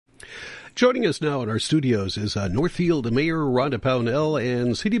Joining us now in our studios is Northfield Mayor Rhonda Pownell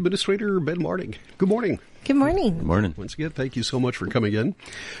and City Administrator Ben Martig. Good morning. Good morning. Good morning. Once again, thank you so much for coming in.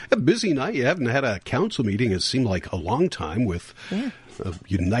 A busy night. You haven't had a council meeting. It seemed like a long time with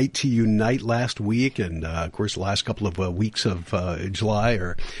Unite to Unite last week and, of course, the last couple of weeks of July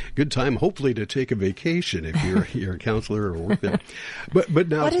are a good time, hopefully, to take a vacation if you're a counselor or work there. But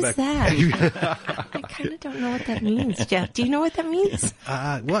now what it's is back. that? I kind of don't know what that means, Jeff. Do you know what that means?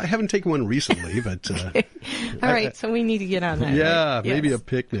 Well, I haven't taken one recently, but... All right, so we need to get on that. Yeah, right? maybe yes. a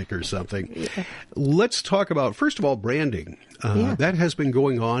picnic or something. Yeah. Let's talk about, first of all, branding. That has been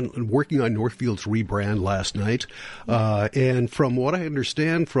going on, working on Northfield's rebrand last night. And from what I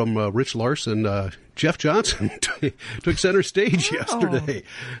understand from Rich Larson, Jeff Johnson took center stage yesterday.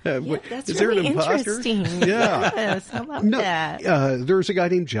 That's is really there an imposter? interesting. Yeah. Yes, how about that? There's a guy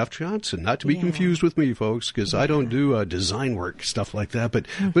named Jeff Johnson, not to be confused with me, folks, because I don't do design work, stuff like that, but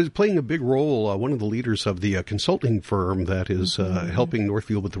playing a big role, one of the leaders of the consulting firm that is helping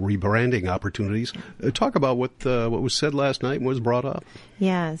Northfield with the rebranding opportunities. Talk about what was said last night and was brought up.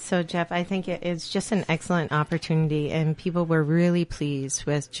 Yeah, so Jeff, I think it's just an excellent opportunity, and people were really pleased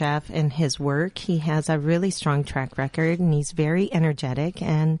with Jeff and his work. He has a really strong track record, and he's very energetic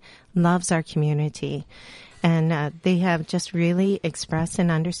and loves our community. And they have just really expressed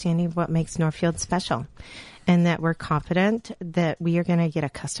an understanding of what makes Northfield special, and that we're confident that we are going to get a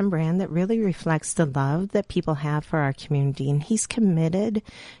custom brand that really reflects the love that people have for our community. And he's committed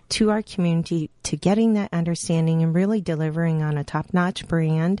to our community to getting that understanding and really delivering on a top-notch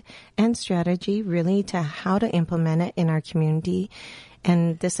brand and strategy, really to how to implement it in our community.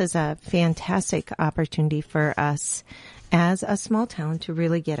 And this is a fantastic opportunity for us as a small town to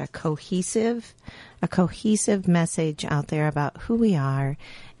really get a cohesive message out there about who we are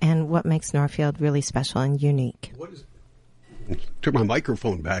and what makes Northfield really special and unique. Turn my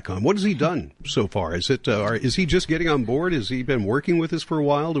microphone back on. What has he done so far? Is he just getting on board? Has he been working with us for a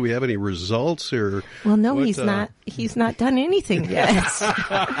while? Do we have any results? Or well, no, he's not. He's not done anything yet.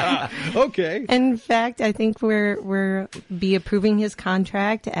 Okay. In fact, I think we're be approving his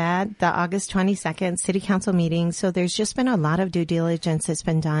contract at the August 22nd City Council meeting. So there's just been a lot of due diligence that's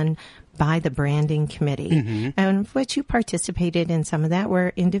been done by the branding committee, and which you participated in some of that.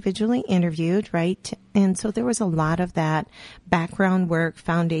 Were individually interviewed, right? And so there was a lot of that background work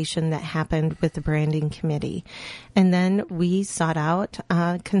foundation that happened with the branding committee. And then we sought out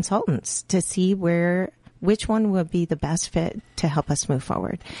consultants to see which one would be the best fit to help us move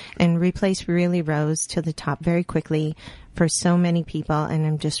forward. And Replace really rose to the top very quickly for so many people, and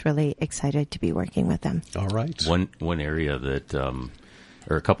I'm just really excited to be working with them. All right. One area that...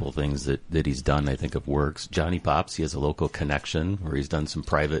 or a couple of things that he's done, I think, of works. Johnny Pops, he has a local connection where he's done some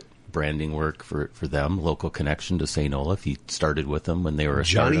private branding work for them, local connection to St. Olaf. He started with them when they were a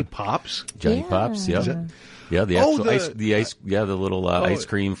Johnny startup. Pops? Johnny Pops, yeah. Yeah, the actual the little ice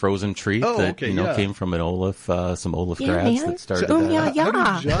cream frozen treat came from some Olaf grads that started that.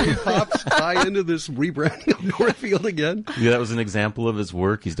 How did Johnny Pops tie into this rebranding of Northfield again? Yeah, that was an example of his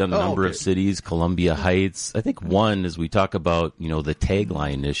work. He's done a number of cities, Columbia Heights. I think one, as we talk about, the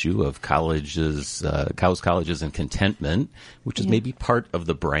tagline issue of colleges, Cows, Colleges, and Contentment, which is maybe part of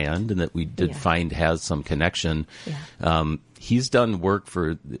the brand and that we did find has some connection. Yeah. He's done work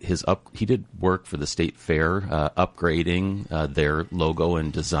for he did work for the State Fair, upgrading their logo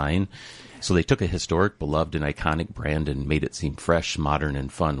and design. So they took a historic, beloved, and iconic brand and made it seem fresh, modern,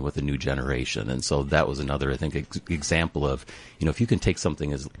 and fun with a new generation. And so that was another, I think, example of, if you can take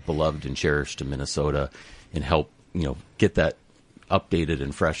something as beloved and cherished to Minnesota and help, get that updated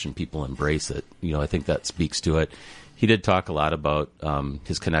and fresh and people embrace it, I think that speaks to it. He did talk a lot about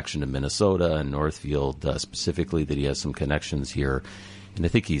his connection to Minnesota and Northfield, specifically that he has some connections here. And I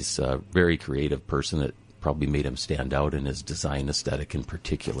think he's a very creative person that probably made him stand out in his design aesthetic in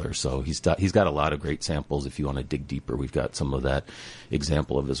particular. So he's got a lot of great samples. If you want to dig deeper, we've got some of that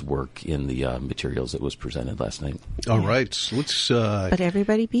example of his work in the materials that was presented last night. All right. Let's. But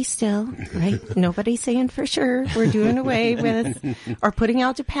everybody be still, right? Nobody's saying for sure we're doing away with or putting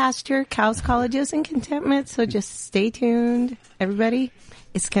out to pasture Cows, Colleges, and Contentment. So just stay tuned, everybody.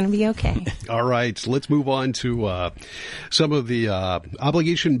 It's going to be okay. All right. Let's move on to some of the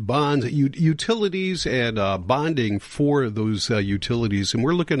obligation bonds, utilities, and bonding for those utilities. And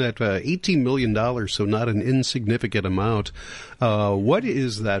we're looking at $18 million, so not an insignificant amount. What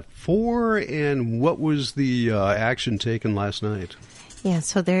is that for, and what was the action taken last night? Yeah,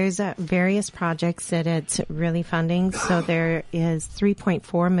 so there's various projects that it's really funding. So there is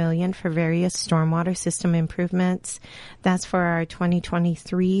 $3.4 million for various stormwater system improvements. That's for our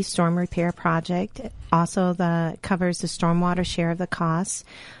 2023 storm repair project. Also, covers the stormwater share of the costs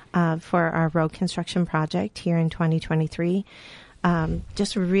for our road construction project here in 2023.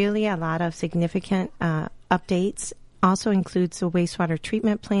 Just really a lot of significant updates. Also includes the wastewater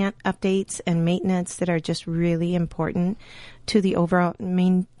treatment plant updates and maintenance that are just really important to the overall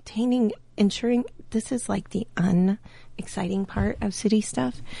ensuring this is like the unexciting part of city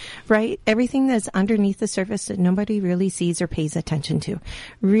stuff, right? Everything that's underneath the surface that nobody really sees or pays attention to.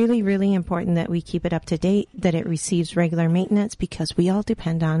 Really, really important that we keep it up to date, that it receives regular maintenance because we all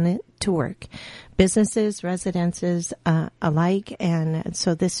depend on it to work. Businesses, residences alike. And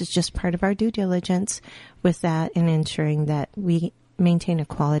so this is just part of our due diligence with that and ensuring that we maintain a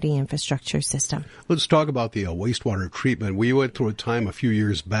quality infrastructure system. Let's talk about the wastewater treatment. We went through a time a few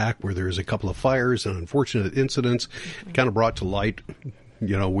years back where there was a couple of fires and unfortunate incidents. It kind of brought to light,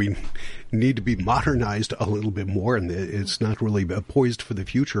 we need to be modernized a little bit more, and it's not really poised for the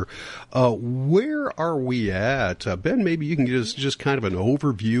future. Where are we at? Ben, maybe you can give us just kind of an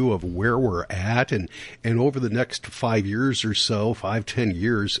overview of where we're at, and over the next 5 years or so, 5-10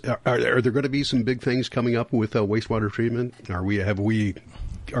 years, are there going to be some big things coming up with wastewater treatment? Are we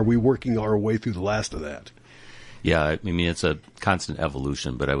working our way through the last of that? Yeah, I mean, it's a constant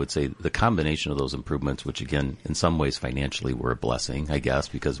evolution, but I would say the combination of those improvements, which again, in some ways financially were a blessing, I guess,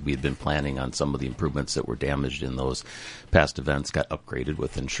 because we had been planning on some of the improvements that were damaged in those past events got upgraded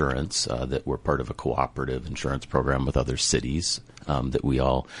with insurance that were part of a cooperative insurance program with other cities that we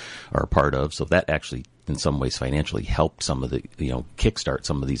all are a part of. So that actually, in some ways, financially helped some of the, kickstart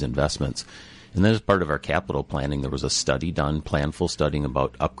some of these investments. And then as part of our capital planning, there was a study done, planful studying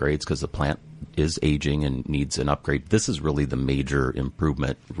about upgrades because the plant is aging and needs an upgrade. This is really the major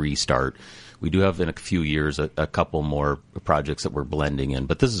improvement restart. We do have in a few years a couple more projects that we're blending in,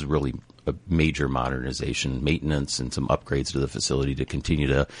 but this is really a major modernization, maintenance, and some upgrades to the facility to continue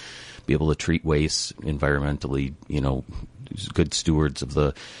to be able to treat waste environmentally, good stewards of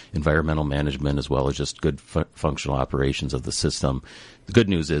the environmental management as well as just good functional operations of the system. The good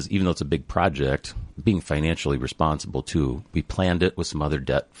news is, even though it's a big project, being financially responsible too, we planned it with some other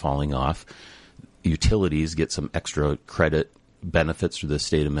debt falling off. Utilities get some extra credit benefits through the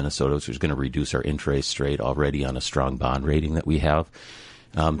state of Minnesota, which is going to reduce our interest rate already on a strong bond rating that we have.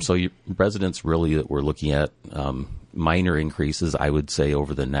 So residents really that we're looking at minor increases, I would say,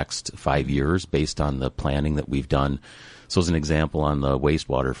 over the next 5 years based on the planning that we've done. So as an example, on the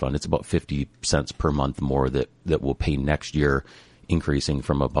wastewater fund, it's about 50 cents per month more that we'll pay next year, increasing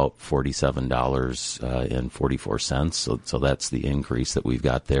from about $47.44. So that's the increase that we've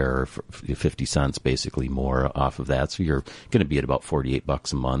got there, 50 cents basically more off of that. So you're going to be at about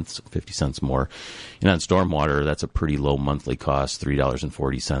 $48 a month, so 50 cents more. And on stormwater, that's a pretty low monthly cost,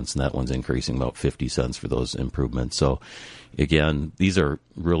 $3.40, and that one's increasing about 50 cents for those improvements. So again, these are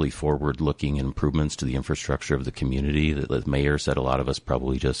really forward-looking improvements to the infrastructure of the community that the mayor said a lot of us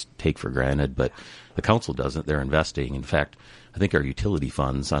probably just take for granted, but the council doesn't. They're investing. In fact, I think our utility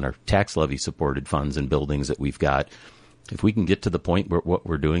funds on our tax levy supported funds and buildings that we've got, if we can get to the point where what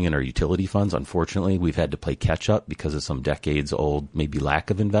we're doing in our utility funds, unfortunately, we've had to play catch up because of some decades old, maybe lack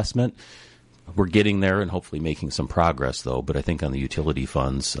of investment. We're getting there and hopefully making some progress, though. But I think on the utility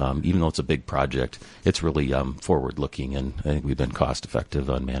funds, even though it's a big project, it's really forward-looking, and I think we've been cost-effective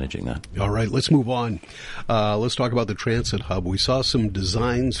on managing that. All right, let's move on. Let's talk about the transit hub. We saw some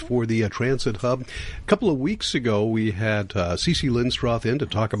designs for the transit hub. A couple of weeks ago, we had Cece Lindstroth in to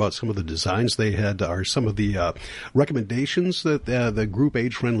talk about some of the designs they had, or some of the recommendations that the group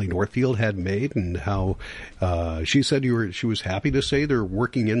Age Friendly Northfield had made, and how she said she was happy to say they're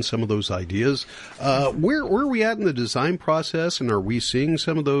working in some of those ideas. Where are we at in the design process, and are we seeing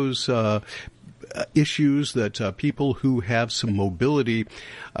some of those issues that people who have some mobility,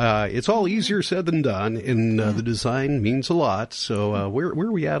 it's all easier said than done, and the design means a lot. So where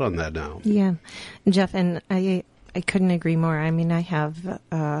are we at on that now? Yeah, Jeff, and I couldn't agree more. I mean, I have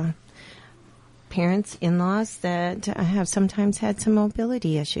parents, in-laws that have sometimes had some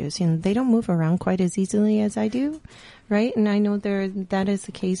mobility issues, and they don't move around quite as easily as I do. Right, and I know that is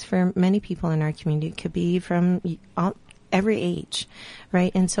the case for many people in our community. It could be from every age,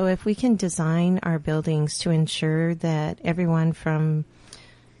 right? And so if we can design our buildings to ensure that everyone from,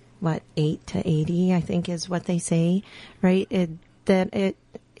 8 to 80, I think is what they say, right? It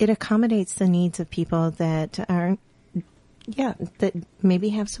accommodates the needs of people that are, that maybe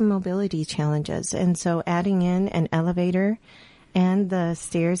have some mobility challenges. And so adding in an elevator and the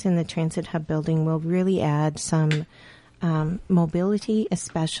stairs in the transit hub building will really add some mobility,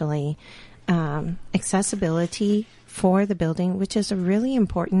 especially accessibility for the building, which is a really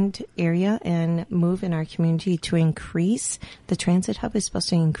important area and move in our community to increase. The transit hub is supposed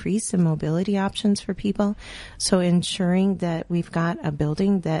to increase the mobility options for people. So ensuring that we've got a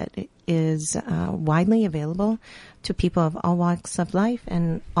building that is widely available to people of all walks of life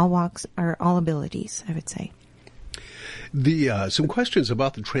and all walks or all abilities, I would say. Some questions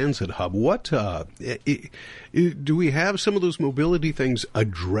about the transit hub. What do we have some of those mobility things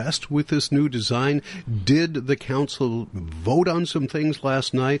addressed with this new design? Did the council vote on some things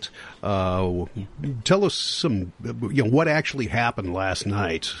last night? Tell us some, what actually happened last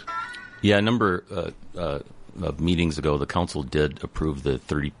night. Yeah, a number of meetings ago, the council did approve the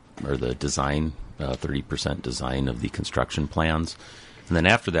 30% design of the construction plans. And then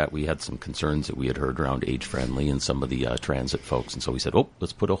after that, we had some concerns that we had heard around age-friendly and some of the transit folks. And so we said,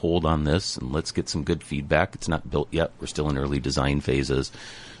 let's put a hold on this and let's get some good feedback. It's not built yet. We're still in early design phases.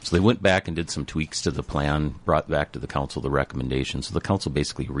 So they went back and did some tweaks to the plan, brought back to the council the recommendations. So the council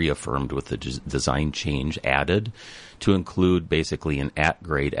basically reaffirmed with the design change added to include basically an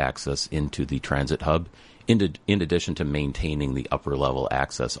at-grade access into the transit hub, in addition to maintaining the upper level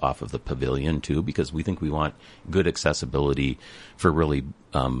access off of the pavilion too, because we think we want good accessibility for really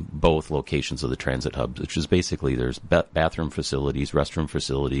both locations of the transit hub, which is basically there's bathroom facilities, restroom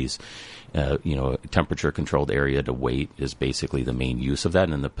facilities, temperature controlled area to wait is basically the main use of that.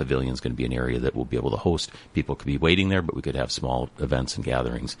 And then the pavilion is going to be an area that will be able to host. People could be waiting there, but we could have small events and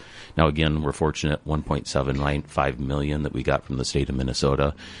gatherings. Now, again, we're fortunate $1.795 million that we got from the state of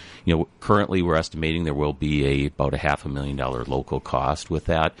Minnesota. Currently we're estimating there will be about a $500,000 local cost with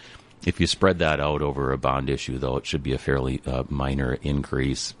that. If you spread that out over a bond issue, though, it should be a fairly minor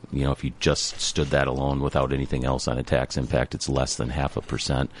increase. If you just stood that alone without anything else on a tax impact, it's less than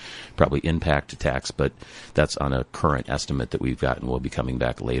 0.5%, probably impact to tax, but that's on a current estimate that we've got and we'll be coming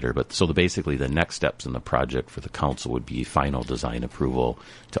back later. But so basically the next steps in the project for the council would be final design approval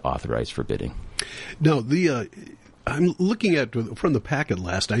to authorize for bidding. Now, I'm looking at, from the packet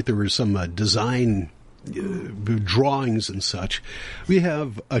last night, there were some design drawings and such. We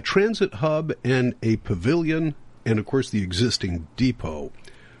have a transit hub and a pavilion and, of course, the existing depot.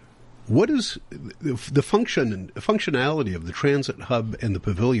 What is the functionality of the transit hub and the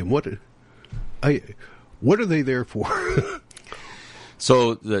pavilion? What are they there for?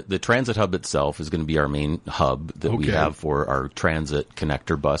 So the transit hub itself is going to be our main hub that we have for our transit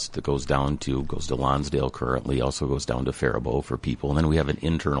connector bus that goes to Lonsdale currently, also goes down to Faribault for people. And then we have an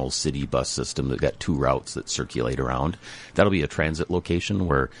internal city bus system that got 2 routes that circulate around. That'll be a transit location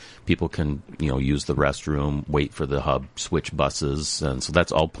where people can, use the restroom, wait for the hub, switch buses. And so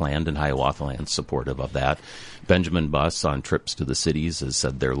that's all planned, and Hiawatha Land's supportive of that. Benjamin Bus on trips to the cities has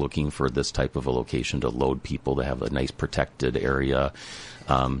said they're looking for this type of a location to load people, to have a nice protected area.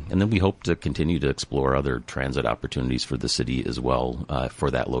 And then we hope to continue to explore other transit opportunities for the city as well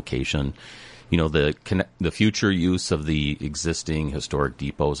for that location. The future use of the existing historic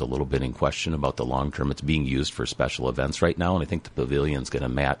depot is a little bit in question about the long term. It's being used for special events right now, and I think the pavilion's going to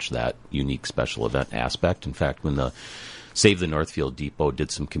match that unique special event aspect. In fact, when the Save the Northfield Depot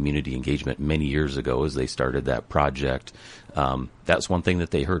did some community engagement many years ago as they started that project. That's one thing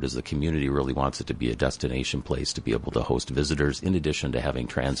that they heard is the community really wants it to be a destination place to be able to host visitors, in addition to having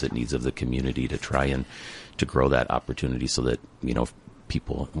transit needs of the community to try and to grow that opportunity so that, if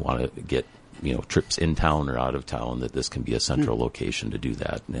people want to get, trips in town or out of town, that this can be a central location to do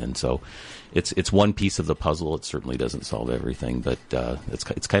that. And so it's one piece of the puzzle. It certainly doesn't solve everything, but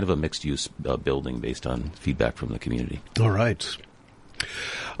it's kind of a mixed-use building based on feedback from the community. All right.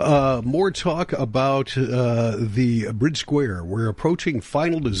 More talk about the Bridge Square. We're approaching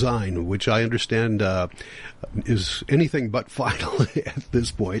final design, which I understand is anything but final at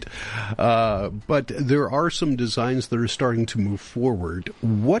this point. But there are some designs that are starting to move forward.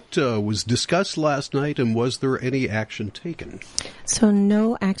 What was discussed last night, and was there any action taken? So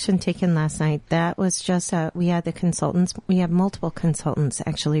no action taken last night. That was just, we had the consultants. We have multiple consultants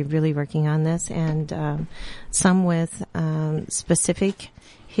actually really working on this, and some with specific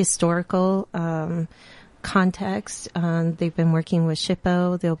historical context. They've been working with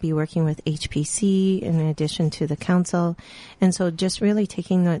SHPO. They'll be working with HPC in addition to the council. And so just really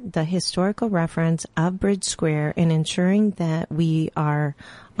taking the historical reference of Bridge Square and ensuring that we are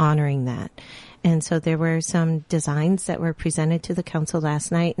honoring that. And so there were some designs that were presented to the council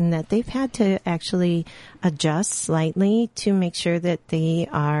last night and that they've had to actually adjust slightly to make sure that they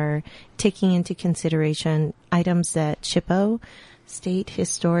are taking into consideration items that SHPO State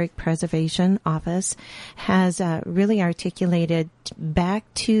Historic Preservation Office has really articulated back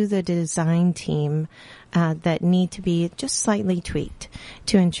to the design team that need to be just slightly tweaked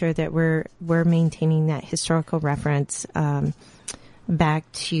to ensure that we're maintaining that historical reference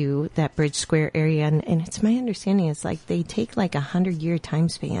back to that Bridge Square area. And it's my understanding it's like they take like 100-year time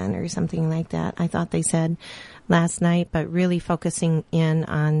span or something like that. I thought they said last night, but really focusing in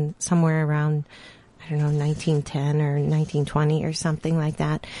on somewhere around, I don't know, 1910 or 1920 or something like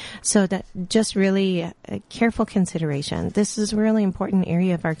that. So that just really a careful consideration. This is a really important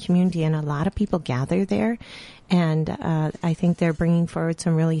area of our community, and a lot of people gather there. And I think they're bringing forward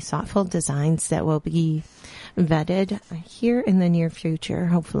some really thoughtful designs that will be vetted here in the near future,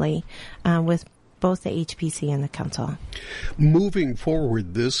 hopefully, with both the HPC and the council. Moving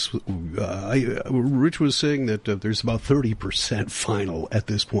forward, Rich was saying that there's about 30% final at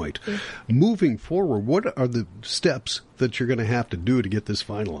this point. Mm-hmm. Moving forward, what are the steps that you're going to have to do to get this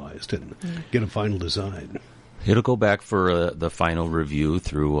finalized and get a final design? It'll go back for the final review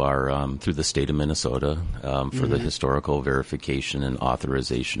through our through the state of Minnesota for the historical verification and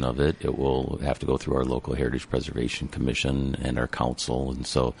authorization of it. It will have to go through our local Heritage Preservation Commission and our council, and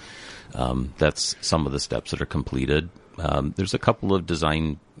so that's some of the steps that are completed. There's a couple of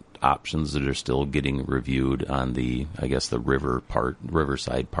design options that are still getting reviewed on the, I guess, the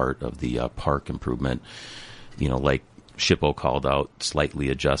riverside part of the park improvement. You know, like SHPO called out, slightly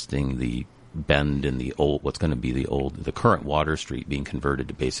adjusting the bend in the what's going to be the current Water Street being converted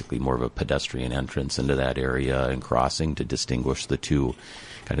to basically more of a pedestrian entrance into that area and crossing to distinguish the two,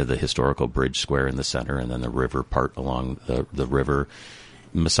 kind of the historical Bridge Square in the center and then the river part along the river,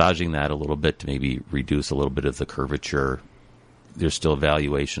 massaging that a little bit to maybe reduce a little bit of the curvature. There's still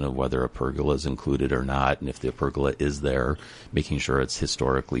evaluation of whether a pergola is included or not, and if the pergola is there, making sure it's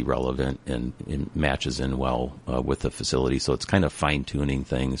historically relevant and matches in well with the facility. So it's kind of fine-tuning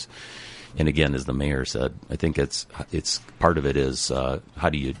things. And again, as the mayor said, I think it's part of it is how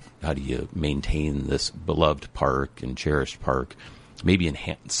do you maintain this beloved park and cherished park, maybe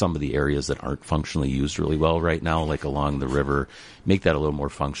enhance some of the areas that aren't functionally used really well right now, like along the river, make that a little more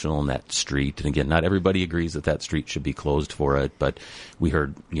functional in that street. And again, not everybody agrees that street should be closed for it, but we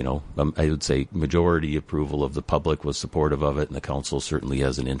heard, I would say majority approval of the public was supportive of it, and the council certainly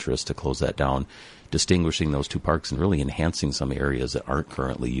has an interest to close that down, distinguishing those two parks and really enhancing some areas that aren't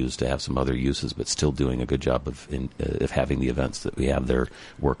currently used to have some other uses, but still doing a good job of having the events that we have there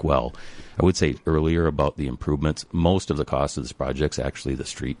work well. I would say earlier about the improvements, most of the cost of this project's actually the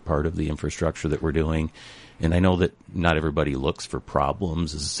street part of the infrastructure that we're doing. And I know that not everybody looks for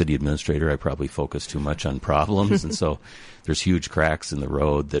problems. As a city administrator, I probably focus too much on problems. And so there's huge cracks in the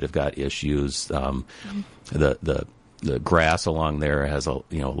road that have got issues. The grass along there has a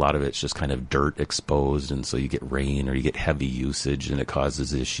lot of it's just kind of dirt exposed, and so you get rain or you get heavy usage, and it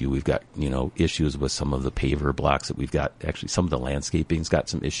causes issue. We've got issues with some of the paver blocks that we've got. Actually, some of the landscaping's got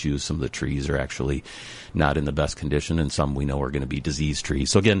some issues. Some of the trees are actually not in the best condition, and some we know are going to be disease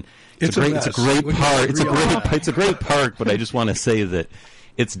trees. So again, it's a great park. It's a great park, but I just want to say that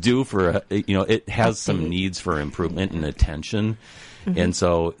it's due for it has some needs for improvement and attention, and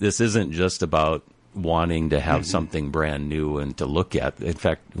so this isn't just about wanting to have something brand new and to look at. In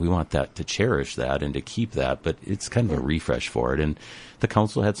fact, we want that to cherish that and to keep that, but it's kind of a refresh for it. And the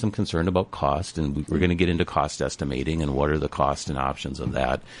council had some concern about cost, and we're going to get into cost estimating and what are the cost and options of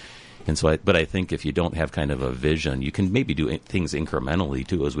that. And so, but I think if you don't have kind of a vision, you can maybe do things incrementally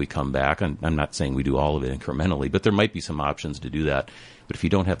too as we come back. I'm not saying we do all of it incrementally, but there might be some options to do that. But if you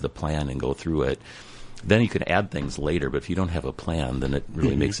don't have the plan and go through it, then you can add things later, but if you don't have a plan, then it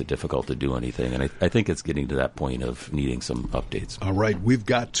really makes it difficult to do anything. And I think it's getting to that point of needing some updates. All right, we've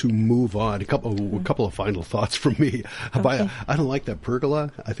got to move on. A couple of final thoughts from me. Okay. I don't like that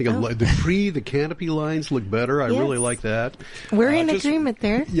pergola. I think the canopy lines look better. I really like that. We're in agreement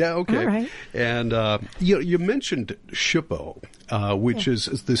there. Yeah, okay. All right. And you mentioned SHPO, which is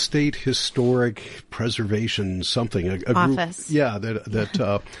the State Historic Preservation something. A Office. Group, yeah,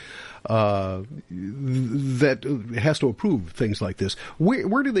 that has to approve things like this.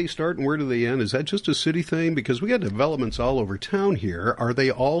 Where do they start and where do they end? Is that just a city thing? Because we got developments all over town here. Are they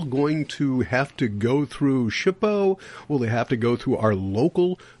all going to have to go through SHPO? Will they have to go through our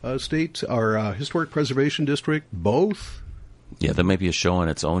local state, our historic preservation district? Both? Yeah, that might be a show on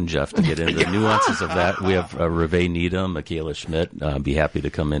its own, Jeff, to get into the nuances of that. We have Reve Needham, Michaela Schmidt. Be happy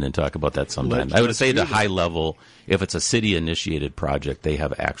to come in and talk about that sometime. I would say the high level, if it's a city-initiated project, they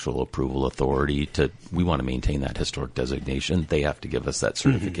have actual approval authority we want to maintain that historic designation. They have to give us that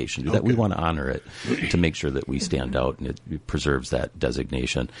certification. Mm-hmm. We want to honor it to make sure that we stand out and it preserves that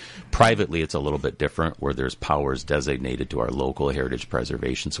designation. Privately, it's a little bit different where there's powers designated to our local heritage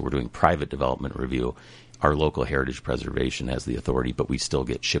preservation. So we're doing private development review. Our local heritage preservation has the authority, but we still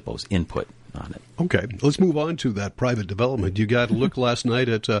get SHPO's input on it. Okay, let's move on to that private development. You got a look last night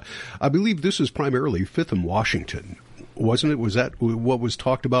at, I believe this is primarily 5th and Washington, wasn't it? Was that what was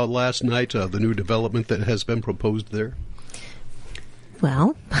talked about last night, the new development that has been proposed there?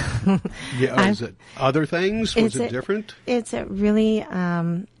 Well, yeah, is it other things? Was it different? It's really,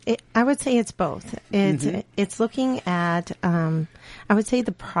 I would say it's both. It's looking at, I would say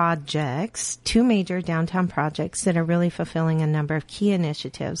the projects, 2 major downtown projects that are really fulfilling a number of key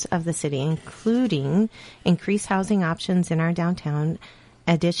initiatives of the city, including increased housing options in our downtown,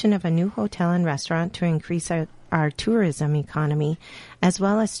 addition of a new hotel and restaurant to increase our tourism economy, as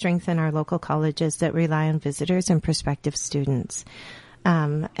well as strengthen our local colleges that rely on visitors and prospective students.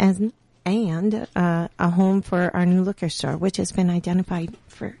 And a home for our new liquor store, which has been identified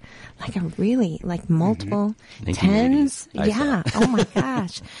for multiple tens. Yeah. Oh my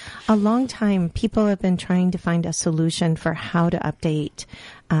gosh. A long time people have been trying to find a solution for how to update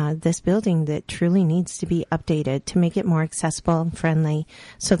this building that truly needs to be updated to make it more accessible and friendly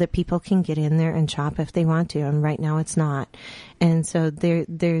so that people can get in there and shop if they want to. And right now it's not. And so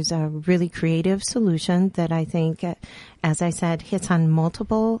there's a really creative solution that I think, as I said, hits on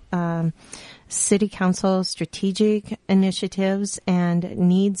multiple city council strategic initiatives and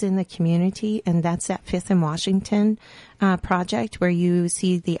needs in the community. And that's that 5th and Washington project where you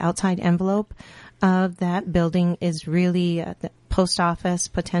see the outside envelope of that building is really the post office,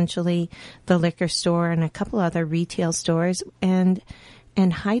 potentially the liquor store, and a couple other retail stores, and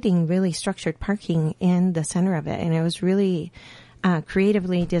hiding really structured parking in the center of it. And it was really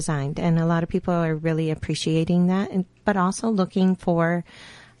creatively designed, and a lot of people are really appreciating that, but also looking for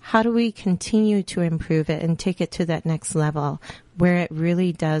how do we continue to improve it and take it to that next level where it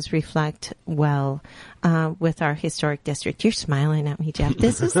really does reflect well with our historic district. You're smiling at me, Jeff.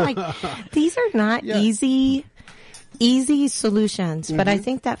 This is these are not easy solutions, but I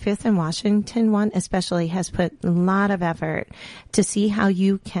think that 5th and Washington one especially has put a lot of effort to see how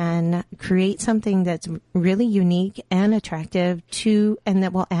you can create something that's really unique and attractive and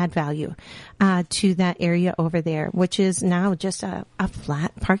that will add value to that area over there, which is now just a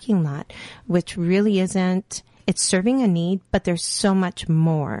flat parking lot, which really isn't. It's serving a need, but there's so much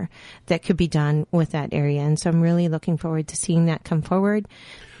more that could be done with that area. And so I'm really looking forward to seeing that come forward.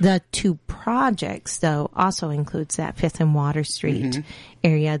 The 2 projects, though, also includes that 5th and Water Street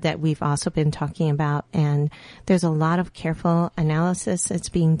area that we've also been talking about. And there's a lot of careful analysis that's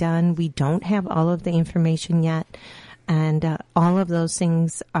being done. We don't have all of the information yet. And all of those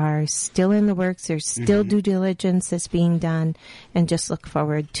things are still in the works. There's still due diligence that's being done. And just look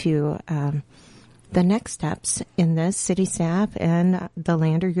forward to the next steps in this. City staff and the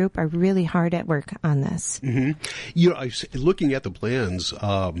Lander Group are really hard at work on this. Looking at the plans,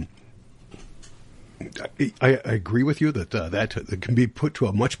 I agree with you that that can be put to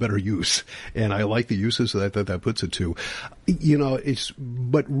a much better use, and I like the uses that puts it to.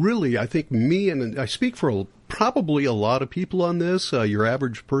 But really, I think and I speak for probably a lot of people on this, your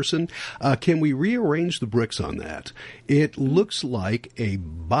average person, can we rearrange the bricks on that? It looks like a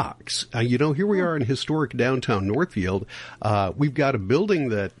box. Here we are in historic downtown Northfield. We've got a building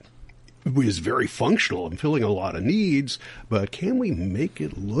that is very functional and filling a lot of needs, but can we make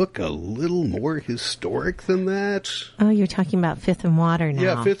it look a little more historic than that? Oh, you're talking about 5th and Water now.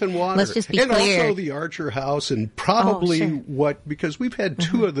 Yeah, 5th and Water. Let's just be clear. And also the Archer House, and probably because we've had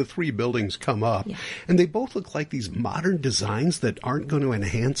 2 of the 3 buildings come up, and they both look like these modern designs that aren't going to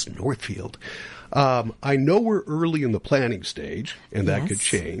enhance Northfield. I know we're early in the planning stage, and that could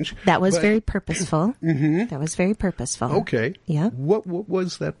change. That was very purposeful. That was very purposeful. Okay. Yeah. What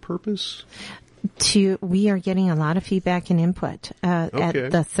was that purpose? We are getting a lot of feedback and input. At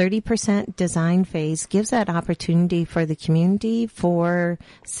the 30% design phase gives that opportunity for the community, for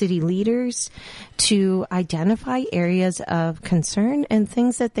city leaders to identify areas of concern and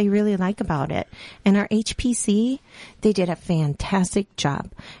things that they really like about it. And our HPC, they did a fantastic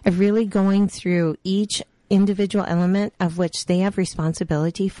job of really going through each individual element of which they have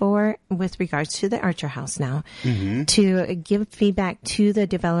responsibility for with regards to the Archer House now, to give feedback to the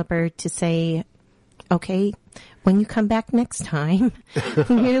developer to say, okay, when you come back next time,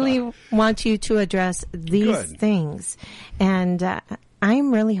 we really want you to address these things. And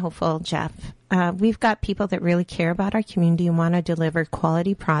I'm really hopeful, Jeff. We've got people that really care about our community and want to deliver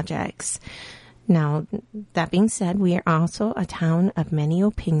quality projects. Now, that being said, we are also a town of many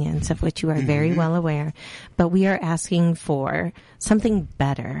opinions, of which you are very well aware, but we are asking for something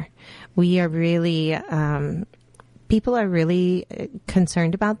better. We are really, people are really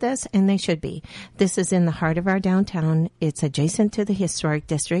concerned about this, and they should be. This is in the heart of our downtown. It's adjacent to the historic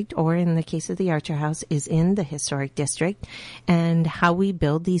district, or in the case of the Archer House, is in the historic district. And how we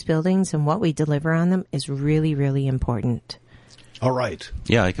build these buildings and what we deliver on them is really, really important. All right.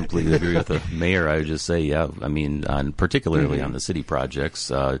 Yeah, I completely agree with the mayor. I would just say, particularly on the city projects,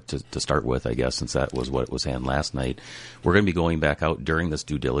 to start with, I guess, since that was what was handled last night, we're going to be going back out during this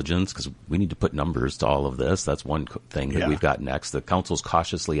due diligence because we need to put numbers to all of this. That's one thing that we've got next. The council's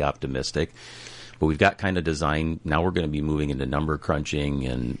cautiously optimistic. But we've got kind of design. Now we're going to be moving into number crunching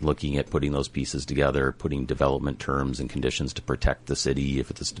and looking at putting those pieces together, putting development terms and conditions to protect the city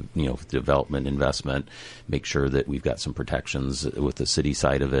if it's, development investment, make sure that we've got some protections with the city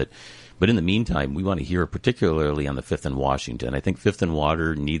side of it. But in the meantime, we want to hear particularly on the 5th and Washington. I think 5th and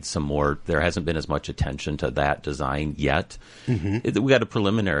Water needs some more. There hasn't been as much attention to that design yet. We got a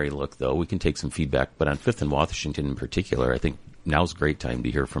preliminary look, though. We can take some feedback. But on 5th and Washington in particular, I think now's a great time to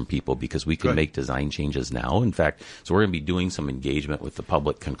hear from people because we can make design changes now. In fact, so we're going to be doing some engagement with the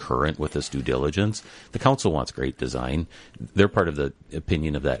public concurrent with this due diligence. The council wants great design. They're part of the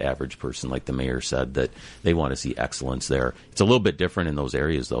opinion of that average person, like the mayor said, that they want to see excellence there. It's a little bit different in those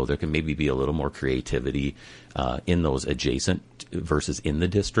areas, though. There can maybe be a little more creativity in those adjacent versus in the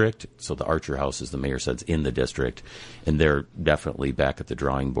district. So the Archer House, as the mayor said, is in the district, and they're definitely back at the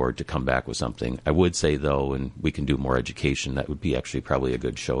drawing board to come back with something. I would say, though, and we can do more education, that would be actually probably a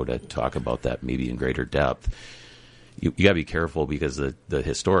good show to talk about that maybe in greater depth. You got to be careful because the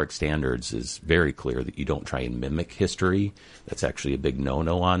historic standards is very clear that you don't try and mimic history. That's actually a big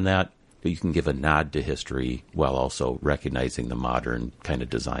no-no on that. But you can give a nod to history while also recognizing the modern kind of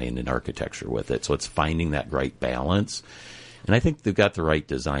design and architecture with it. So it's finding that right balance. And I think they've got the right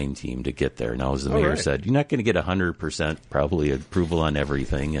design team to get there. Now, as the mayor said, you're not going to get 100% probably approval on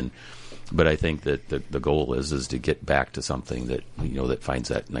everything. But I think that the goal is to get back to something that, that finds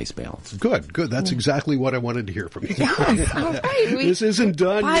that nice balance. Good. That's exactly what I wanted to hear from you. Yes, all right. This isn't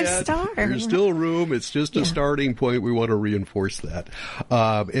done 5 yet. star. There's still room. It's just a starting point. We want to reinforce that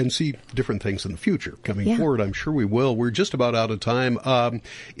and see different things in the future coming forward. I'm sure we will. We're just about out of time.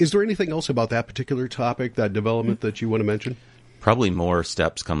 Is there anything else about that particular topic, that development that you want to mention? Probably more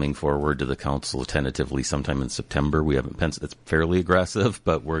steps coming forward to the council tentatively sometime in September. We haven't penciled. It's fairly aggressive,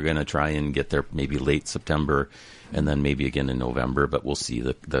 but we're going to try and get there maybe late September and then maybe again in November. But we'll see.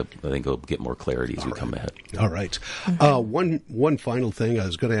 I think we'll get more clarity as we come ahead. All right. One final thing I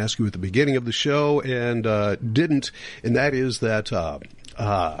was going to ask you at the beginning of the show and didn't, and that is that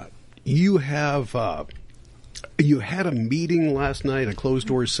you have. You had a meeting last night, a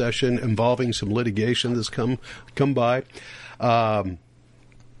closed-door session involving some litigation that's come by. Can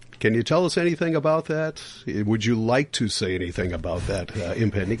you tell us anything about that? Would you like to say anything about that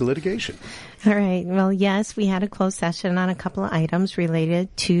impending litigation? All right. Well, yes, we had a closed session on a couple of items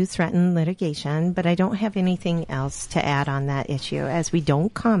related to threatened litigation, but I don't have anything else to add on that issue as we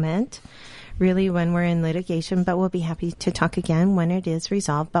don't comment really when we're in litigation, but we'll be happy to talk again when it is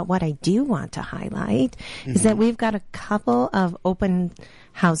resolved. But what I do want to highlight is that we've got a couple of open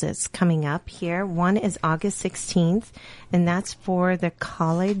houses coming up here. One is August 16th, and that's for the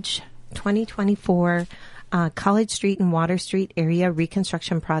College 2024 College Street and Water Street area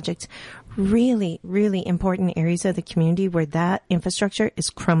reconstruction projects. Really, really important areas of the community where that infrastructure is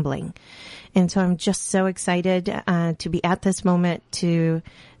crumbling. And so I'm just so excited to be at this moment to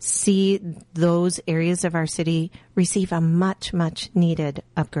see those areas of our city receive a much, much needed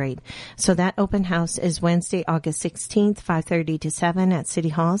upgrade. So that open house is Wednesday, August 16th, 5:30 to 7 at City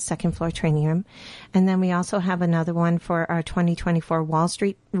Hall, second floor training room. And then we also have another one for our 2024 Wall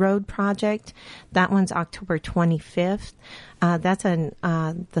Street Road project. That one's October 25th. That's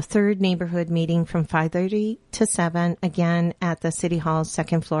the third neighborhood meeting from 5:30 to 7, again at the City Hall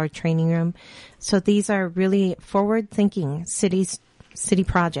second floor training room. So these are really forward-thinking city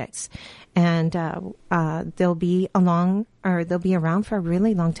projects, and they'll be around for a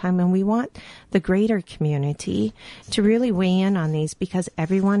really long time. And we want the greater community to really weigh in on these because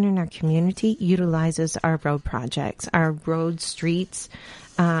everyone in our community utilizes our road projects, our road streets,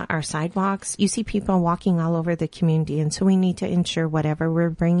 our sidewalks. You see people walking all over the community, and so we need to ensure whatever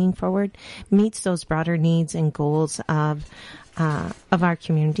we're bringing forward meets those broader needs and goals of of our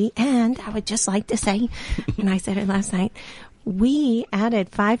community. And I would just like to say, and I said it last night, we added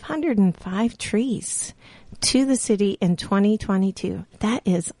 505 trees to the city in 2022. That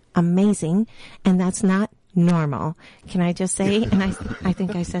is amazing, and that's not normal. Can I just say, and I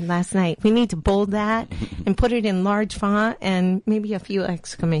think I said last night, we need to bold that and put it in large font and maybe a few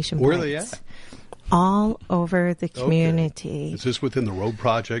exclamation points. Where are they at? All over the community. Okay. Is this within the road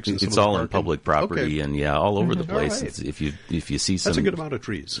projects? And it's all in public property, and all over the place. Right. If you see some, that's a good amount of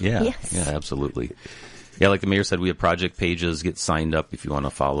trees. Yeah, yes. Yeah, absolutely. Yeah, like the mayor said, we have project pages. Get signed up if you want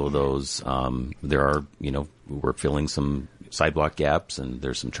to follow those. There are, we're filling some sidewalk gaps, and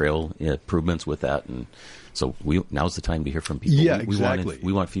there's some trail improvements with that, and so now's the time to hear from people. Yeah, exactly.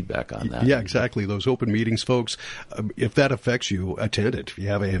 We want feedback on that. Yeah, exactly. Those open meetings, folks, if that affects you, attend it. If you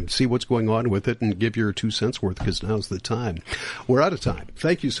have see what's going on with it and give your 2 cents worth, because now's the time. We're out of time.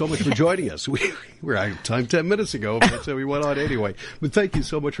 Thank you so much for joining us. We were out of time 10 minutes ago, but we went on anyway. But thank you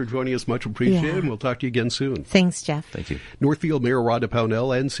so much for joining us. Much appreciated, and we'll talk to you again soon. Thanks, Jeff. Thank you. Northfield Mayor Rhonda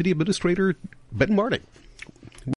Pownell and City Administrator Ben Martig.